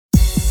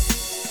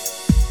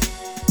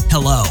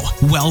Hello,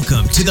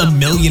 welcome to the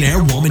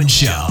Millionaire Woman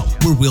Show,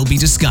 where we'll be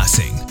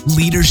discussing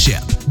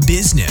leadership,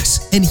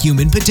 business, and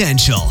human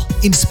potential,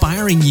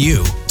 inspiring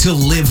you to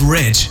live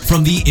rich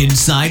from the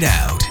inside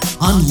out.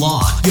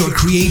 Unlock your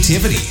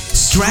creativity,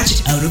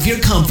 stretch out of your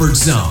comfort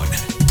zone,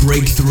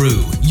 break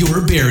through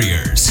your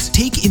barriers,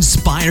 take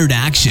inspired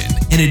action,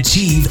 and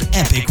achieve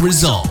epic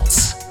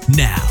results.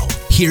 Now,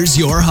 here's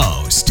your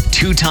host,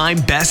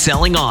 two-time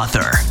best-selling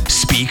author,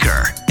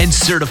 speaker, and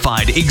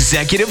certified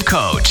executive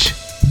coach,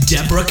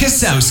 Deborah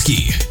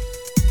Kasowski.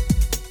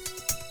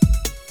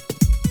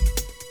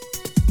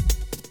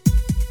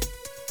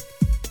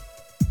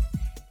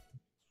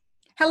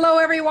 Hello,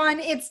 everyone.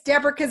 It's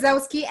Deborah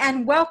Kasowski,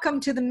 and welcome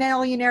to the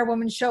Millionaire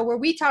Woman Show, where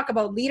we talk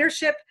about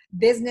leadership,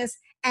 business,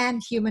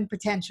 and human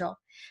potential.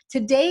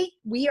 Today,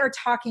 we are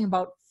talking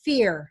about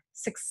fear,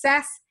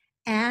 success,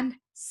 and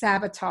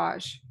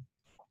sabotage.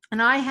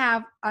 And I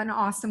have an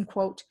awesome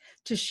quote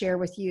to share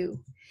with you.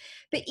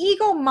 The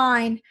ego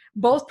mind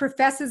both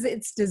professes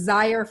its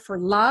desire for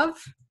love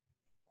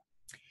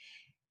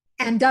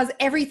and does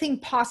everything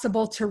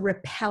possible to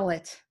repel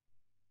it.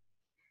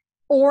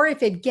 Or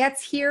if it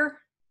gets here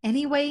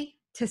anyway,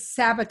 to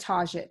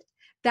sabotage it.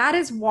 That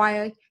is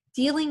why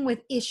dealing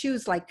with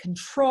issues like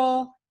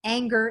control,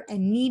 anger,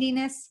 and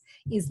neediness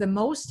is the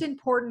most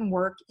important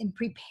work in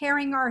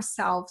preparing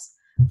ourselves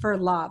for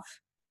love.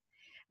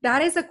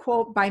 That is a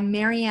quote by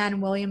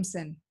Marianne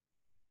Williamson.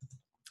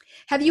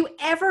 Have you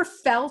ever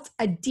felt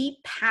a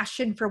deep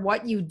passion for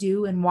what you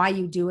do and why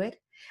you do it?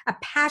 A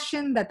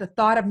passion that the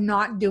thought of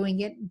not doing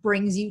it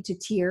brings you to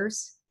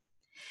tears?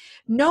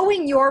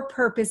 Knowing your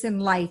purpose in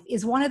life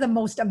is one of the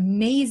most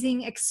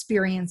amazing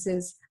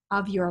experiences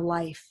of your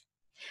life.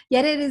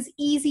 Yet it is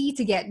easy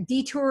to get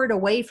detoured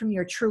away from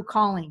your true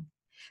calling.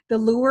 The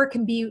lure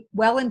can be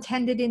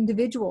well-intended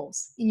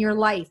individuals in your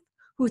life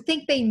who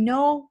think they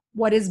know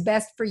what is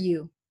best for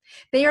you.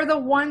 They are the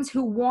ones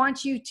who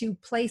want you to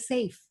play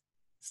safe,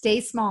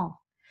 stay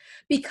small,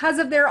 because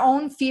of their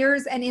own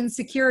fears and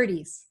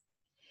insecurities.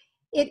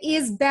 It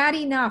is bad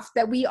enough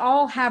that we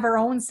all have our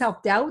own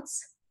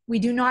self-doubts. We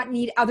do not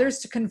need others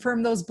to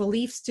confirm those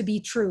beliefs to be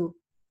true.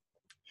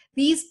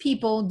 These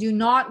people do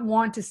not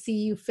want to see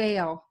you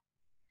fail.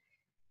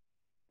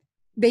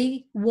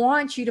 They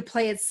want you to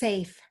play it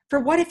safe.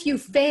 For what if you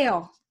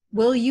fail?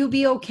 Will you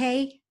be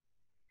okay?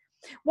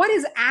 What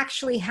is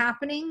actually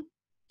happening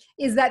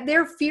is that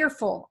they're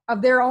fearful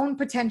of their own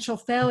potential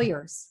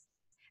failures.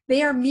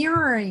 They are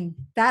mirroring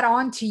that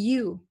onto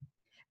you.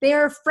 They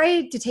are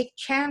afraid to take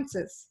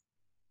chances,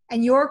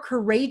 and your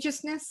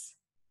courageousness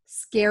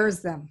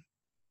scares them.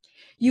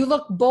 You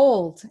look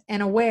bold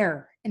and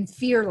aware and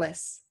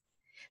fearless.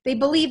 They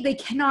believe they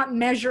cannot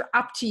measure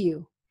up to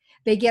you.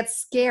 They get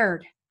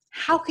scared.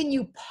 How can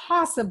you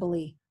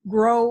possibly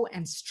grow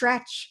and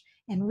stretch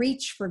and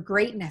reach for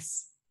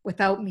greatness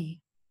without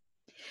me?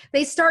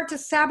 They start to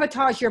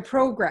sabotage your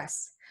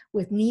progress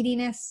with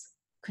neediness,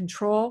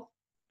 control,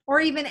 or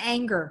even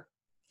anger.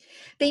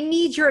 They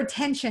need your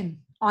attention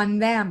on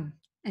them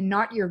and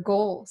not your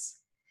goals.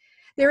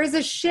 There is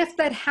a shift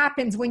that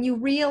happens when you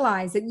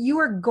realize that you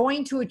are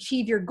going to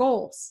achieve your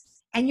goals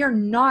and you're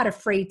not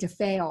afraid to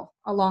fail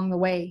along the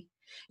way.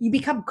 You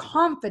become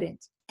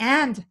confident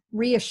and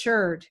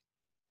reassured.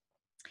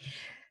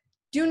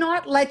 Do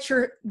not let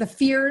the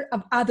fear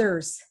of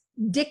others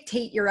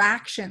dictate your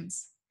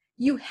actions.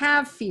 You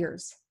have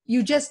fears.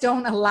 You just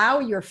don't allow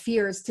your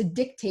fears to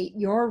dictate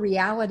your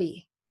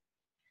reality.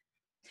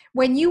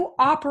 When you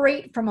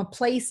operate from a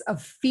place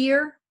of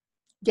fear,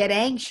 get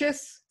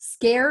anxious,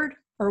 scared,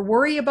 or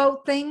worry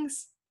about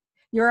things,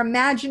 your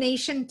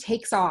imagination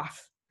takes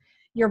off.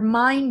 Your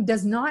mind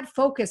does not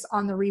focus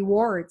on the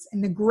rewards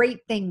and the great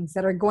things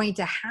that are going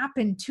to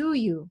happen to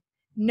you.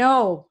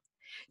 No,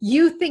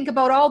 you think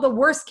about all the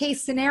worst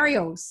case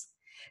scenarios,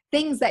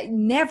 things that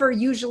never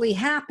usually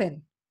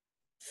happen.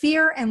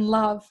 Fear and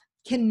love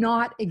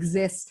cannot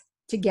exist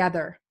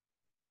together.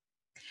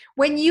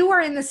 When you are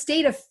in the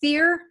state of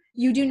fear,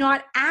 you do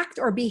not act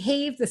or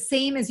behave the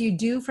same as you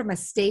do from a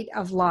state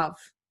of love.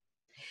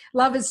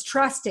 Love is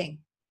trusting.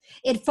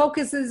 It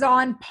focuses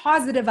on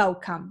positive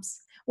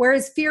outcomes,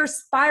 whereas fear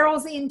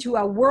spirals into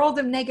a world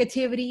of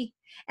negativity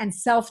and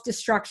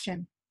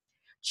self-destruction.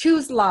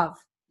 Choose love.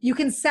 You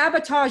can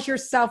sabotage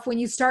yourself when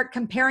you start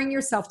comparing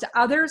yourself to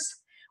others,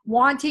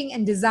 wanting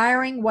and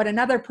desiring what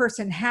another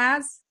person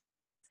has,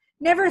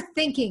 never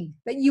thinking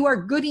that you are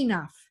good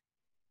enough,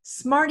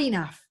 smart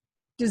enough,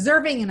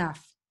 deserving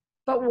enough.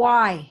 But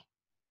why?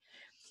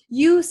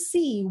 You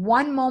see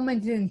one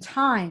moment in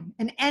time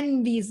and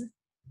envy's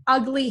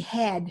ugly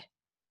head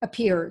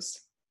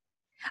appears.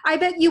 I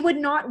bet you would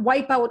not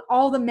wipe out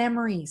all the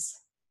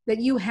memories that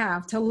you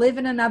have to live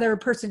in another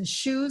person's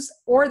shoes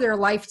or their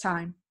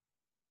lifetime.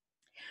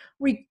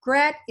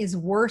 Regret is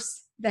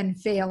worse than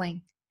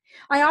failing.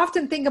 I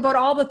often think about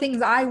all the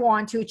things I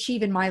want to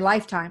achieve in my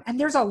lifetime, and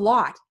there's a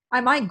lot.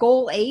 My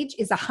goal age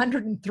is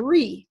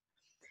 103.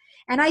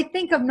 And I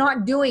think of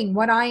not doing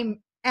what I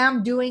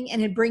am doing,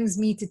 and it brings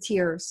me to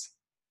tears.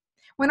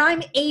 When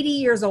I'm 80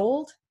 years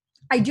old,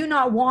 I do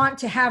not want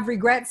to have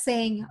regret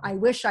saying, I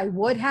wish I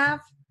would have,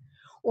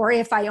 or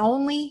if I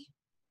only,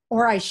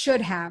 or I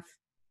should have.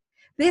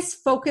 This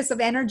focus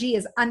of energy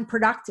is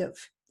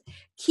unproductive.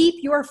 Keep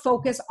your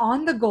focus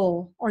on the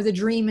goal or the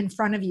dream in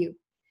front of you.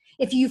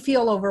 If you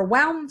feel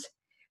overwhelmed,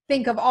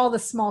 think of all the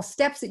small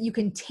steps that you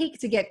can take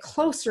to get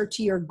closer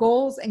to your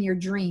goals and your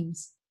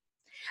dreams.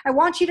 I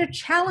want you to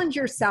challenge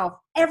yourself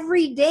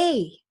every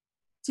day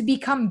to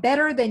become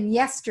better than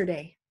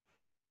yesterday.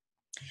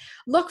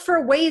 Look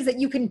for ways that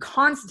you can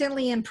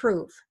constantly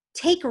improve.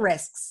 Take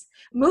risks,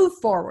 move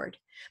forward,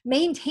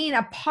 maintain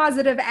a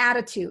positive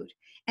attitude,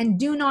 and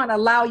do not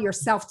allow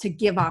yourself to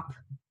give up.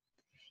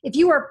 If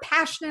you are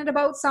passionate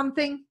about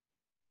something,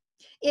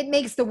 it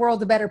makes the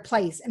world a better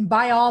place, and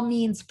by all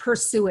means,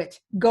 pursue it.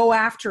 Go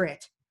after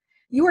it.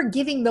 You are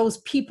giving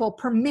those people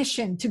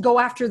permission to go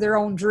after their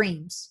own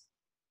dreams.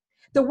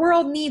 The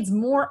world needs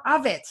more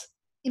of it.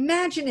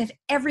 Imagine if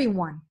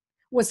everyone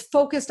was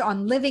focused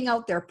on living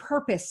out their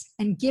purpose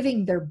and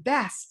giving their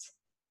best.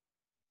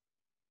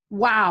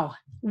 Wow,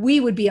 we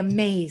would be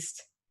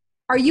amazed.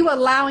 Are you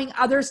allowing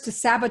others to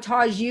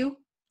sabotage you,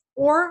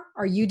 or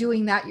are you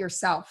doing that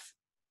yourself?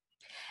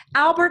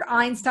 Albert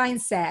Einstein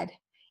said,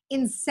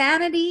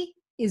 insanity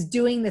is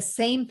doing the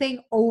same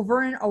thing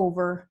over and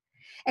over,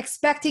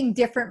 expecting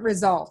different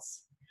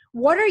results.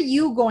 What are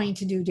you going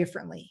to do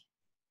differently?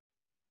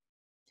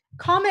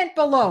 Comment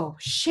below.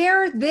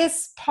 Share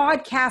this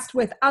podcast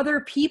with other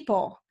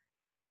people.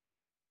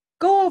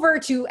 Go over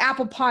to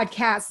Apple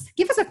Podcasts.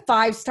 Give us a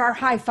 5-star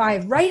high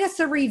five. Write us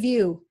a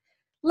review.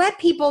 Let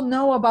people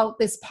know about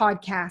this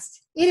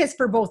podcast. It is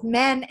for both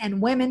men and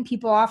women.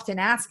 People often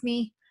ask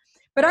me,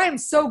 but I am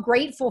so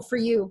grateful for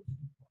you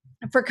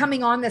for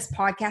coming on this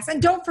podcast.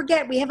 And don't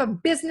forget, we have a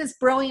Business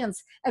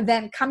Brilliance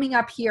event coming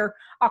up here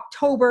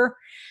October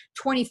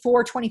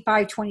 24,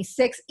 25,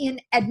 26 in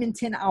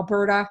Edmonton,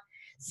 Alberta.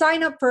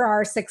 Sign up for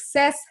our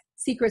Success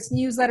Secrets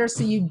newsletter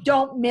so you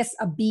don't miss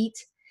a beat.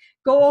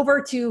 Go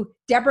over to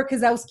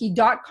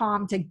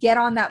DeborahKazowski.com to get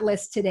on that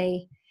list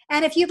today.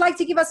 And if you'd like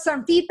to give us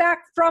some feedback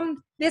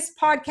from this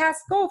podcast,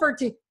 go over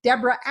to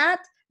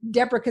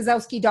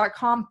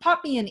Deborah@DeborahKazowski.com.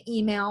 Pop me an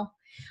email.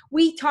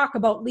 We talk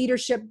about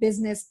leadership,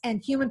 business,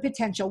 and human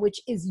potential,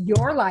 which is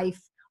your life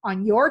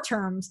on your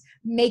terms,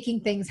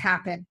 making things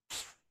happen.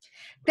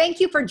 Thank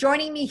you for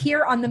joining me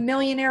here on the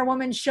Millionaire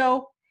Woman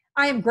Show.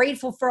 I am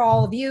grateful for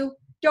all of you.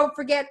 Don't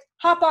forget,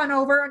 hop on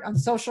over on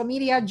social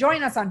media.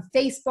 Join us on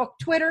Facebook,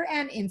 Twitter,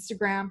 and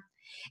Instagram.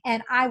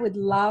 And I would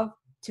love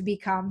to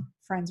become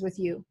friends with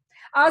you.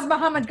 As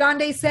Muhammad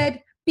Gandhi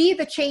said, be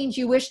the change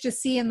you wish to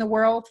see in the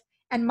world.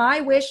 And my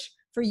wish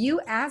for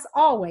you, as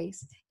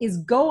always, is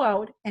go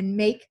out and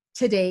make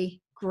today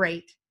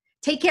great.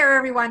 Take care,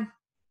 everyone.